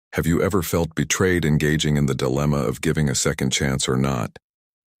Have you ever felt betrayed engaging in the dilemma of giving a second chance or not?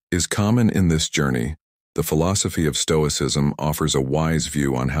 Is common in this journey, the philosophy of Stoicism offers a wise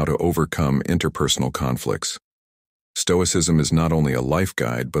view on how to overcome interpersonal conflicts. Stoicism is not only a life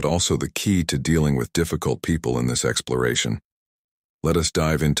guide but also the key to dealing with difficult people in this exploration. Let us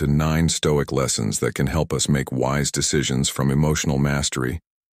dive into 9 Stoic lessons that can help us make wise decisions, from emotional mastery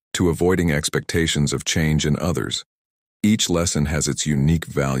to avoiding expectations of change in others. Each lesson has its unique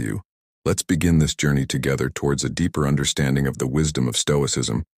value. Let's begin this journey together towards a deeper understanding of the wisdom of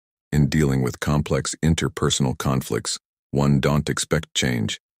Stoicism in dealing with complex interpersonal conflicts. 1. Don't expect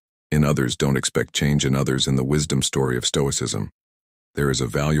change in others. Don't expect change in others. In the wisdom story of Stoicism, there is a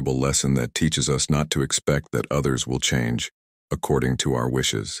valuable lesson that teaches us not to expect that others will change according to our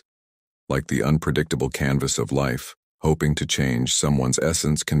wishes. Like the unpredictable canvas of life, hoping to change someone's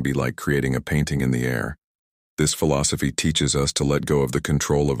essence can be like creating a painting in the air. This philosophy teaches us to let go of the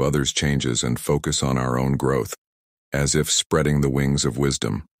control of others' changes and focus on our own growth. As if spreading the wings of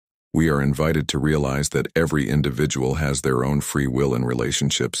wisdom, we are invited to realize that every individual has their own free will in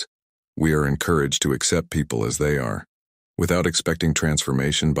relationships. We are encouraged to accept people as they are, without expecting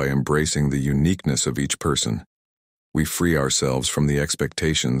transformation. By embracing the uniqueness of each person, we free ourselves from the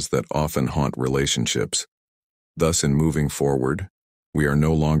expectations that often haunt relationships. Thus, in moving forward, we are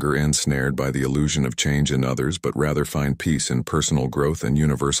no longer ensnared by the illusion of change in others, but rather find peace in personal growth and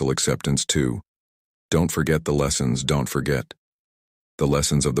universal acceptance too. Don't forget the lessons. Don't forget. The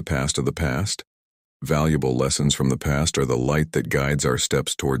lessons of the past are the past. Valuable lessons from the past are the light that guides our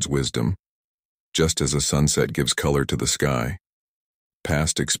steps towards wisdom. Just as a sunset gives color to the sky,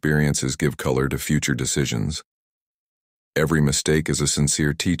 past experiences give color to future decisions. Every mistake is a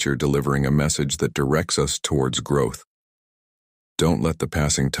sincere teacher delivering a message that directs us towards growth. Don't let the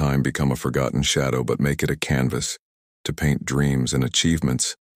passing time become a forgotten shadow, but make it a canvas to paint dreams and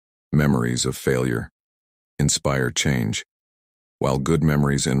achievements, memories of failure, inspire change. While good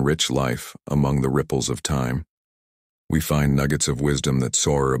memories enrich life among the ripples of time, we find nuggets of wisdom that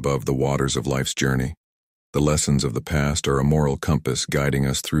soar above the waters of life's journey. The lessons of the past are a moral compass guiding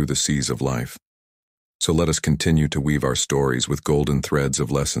us through the seas of life. So let us continue to weave our stories with golden threads of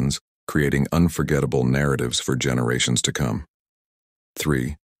lessons, creating unforgettable narratives for generations to come.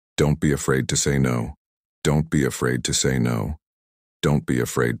 3. Don't be afraid to say no. Don't be afraid to say no. Don't be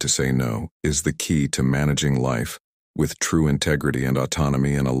afraid to say no is the key to managing life with true integrity and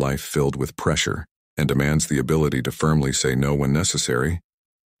autonomy. In a life filled with pressure and demands the ability to firmly say no when necessary,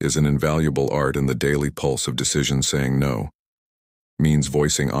 is an invaluable art in the daily pulse of decisions. Saying no means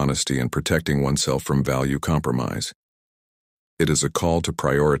voicing honesty and protecting oneself from value compromise. It is a call to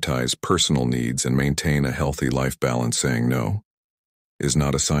prioritize personal needs and maintain a healthy life balance. Saying no is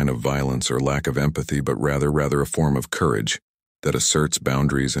not a sign of violence or lack of empathy, but rather a form of courage that asserts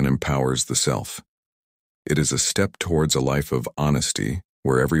boundaries and empowers the self. It is a step towards a life of honesty,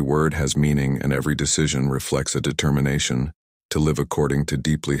 where every word has meaning and every decision reflects a determination to live according to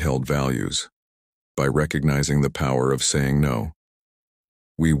deeply held values. By recognizing the power of saying no,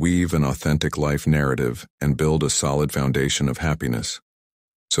 we weave an authentic life narrative and build a solid foundation of happiness.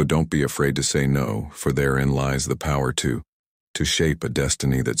 So don't be afraid to say no, for therein lies the power to shape a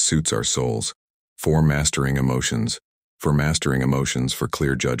destiny that suits our souls. 4. Mastering emotions. For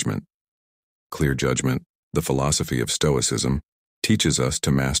clear judgment. Clear judgment, the philosophy of Stoicism, teaches us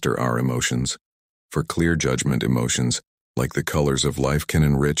to master our emotions. For clear judgment, emotions, like the colors of life, can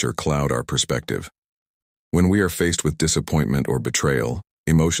enrich or cloud our perspective. When we are faced with disappointment or betrayal,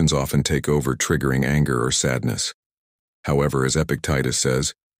 emotions often take over, triggering anger or sadness. However, as Epictetus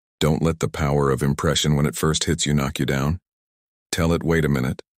says, don't let the power of impression when it first hits you knock you down. Tell it, wait a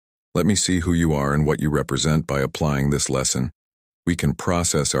minute. Let me see who you are and what you represent. By applying this lesson, we can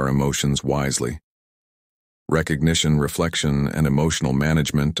process our emotions wisely. Recognition, reflection, and emotional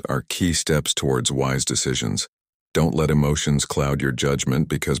management are key steps towards wise decisions. Don't let emotions cloud your judgment,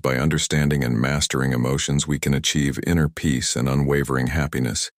 because by understanding and mastering emotions, we can achieve inner peace and unwavering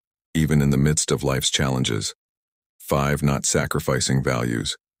happiness, even in the midst of life's challenges. 5. Not sacrificing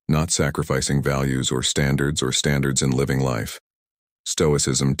values. Not sacrificing values or standards in living life.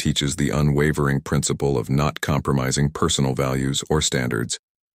 Stoicism teaches the unwavering principle of not compromising personal values or standards.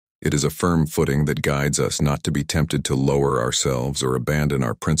 It is a firm footing that guides us not to be tempted to lower ourselves or abandon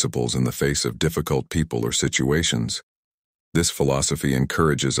our principles in the face of difficult people or situations. This philosophy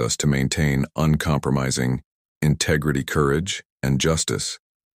encourages us to maintain uncompromising integrity, courage, and justice.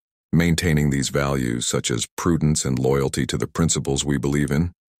 Maintaining these values, such as prudence and loyalty to the principles we believe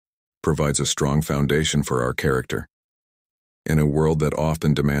in, provides a strong foundation for our character. In a world that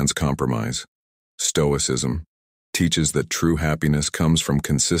often demands compromise, Stoicism teaches that true happiness comes from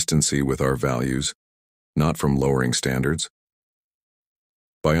consistency with our values, not from lowering standards.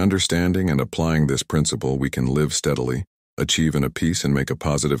 By understanding and applying this principle, we can live steadily, achieve inner peace, and make a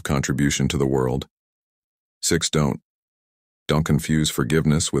positive contribution to the world. 6. Don't confuse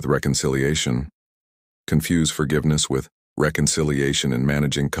forgiveness with reconciliation. Confuse forgiveness with reconciliation in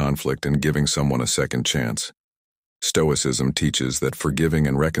managing conflict and giving someone a second chance. Stoicism teaches that forgiving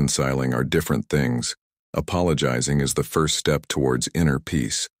and reconciling are different things. Apologizing is the first step towards inner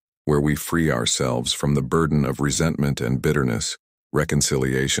peace, where we free ourselves from the burden of resentment and bitterness.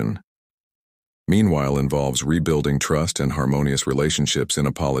 Reconciliation, meanwhile, involves rebuilding trust and harmonious relationships. In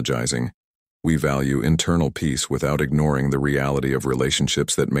apologizing, we value internal peace without ignoring the reality of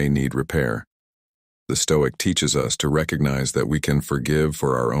relationships that may need repair. The Stoic teaches us to recognize that we can forgive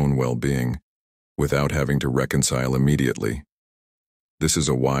for our own well-being, without having to reconcile immediately. This is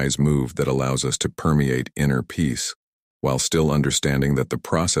a wise move that allows us to permeate inner peace, while still understanding that the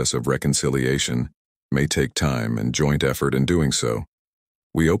process of reconciliation may take time and joint effort. In doing so,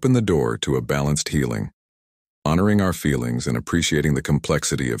 we open the door to a balanced healing, honoring our feelings and appreciating the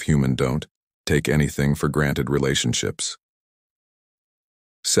complexity of human don't take anything for granted relationships.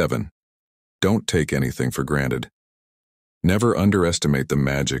 7. Don't take anything for granted. Never underestimate the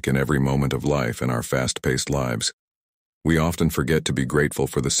magic in every moment of life in our fast-paced lives. We often forget to be grateful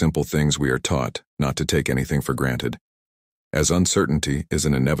for the simple things we are taught, not to take anything for granted. As uncertainty is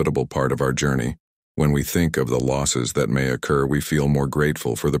an inevitable part of our journey, when we think of the losses that may occur, we feel more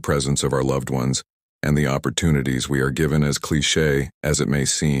grateful for the presence of our loved ones and the opportunities we are given. As cliché as it may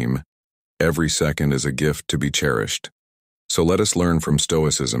seem, every second is a gift to be cherished. So let us learn from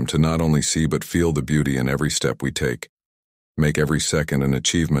Stoicism to not only see but feel the beauty in every step we take. Make every second an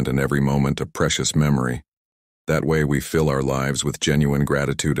achievement and every moment a precious memory. That way we fill our lives with genuine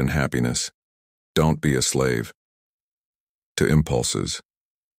gratitude and happiness. Don't be a slave to impulses.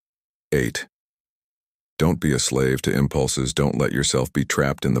 8. Don't be a slave to impulses. Don't let yourself be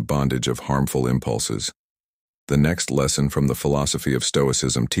trapped in the bondage of harmful impulses. The next lesson from the philosophy of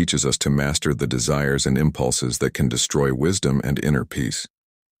Stoicism teaches us to master the desires and impulses that can destroy wisdom and inner peace.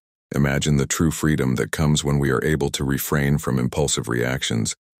 Imagine the true freedom that comes when we are able to refrain from impulsive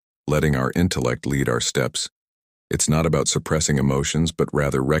reactions, letting our intellect lead our steps. It's not about suppressing emotions, but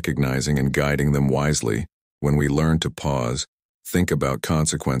rather recognizing and guiding them wisely. When we learn to pause, think about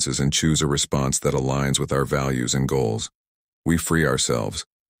consequences, and choose a response that aligns with our values and goals, we free ourselves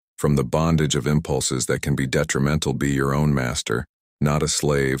from the bondage of impulses that can be detrimental. Be your own master, not a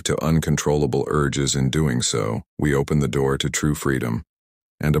slave to uncontrollable urges. In doing so, we open the door to true freedom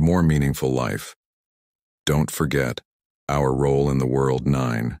and a more meaningful life. Don't forget our role in the world.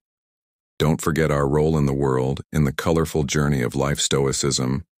 9. Don't forget our role in the world. In the colorful journey of life,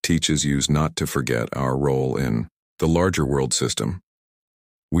 Stoicism teaches you not to forget our role in the larger world system.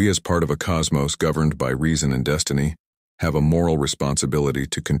 We, as part of a cosmos governed by reason and destiny, have a moral responsibility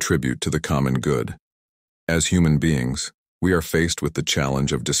to contribute to the common good. As human beings, we are faced with the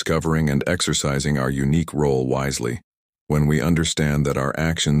challenge of discovering and exercising our unique role wisely. When we understand that our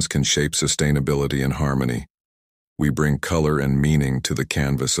actions can shape sustainability and harmony, we bring color and meaning to the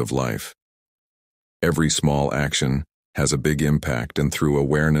canvas of life. Every small action has a big impact, and through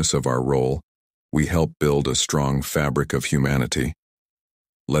awareness of our role, we help build a strong fabric of humanity.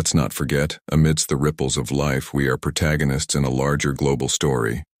 Let's not forget, amidst the ripples of life, we are protagonists in a larger global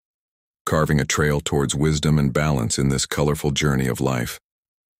story, carving a trail towards wisdom and balance in this colorful journey of life.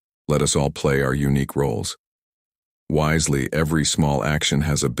 Let us all play our unique roles wisely. Every small action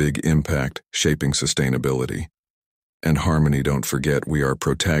has a big impact, shaping sustainability and harmony. Don't forget, we are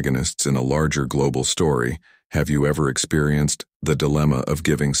protagonists in a larger global story. Have you ever experienced the dilemma of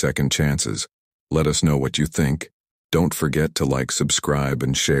giving second chances? Let us know what you think. Don't forget to like, subscribe,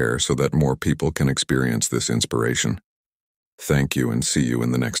 and share so that more people can experience this inspiration. Thank you, and see you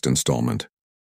in the next installment.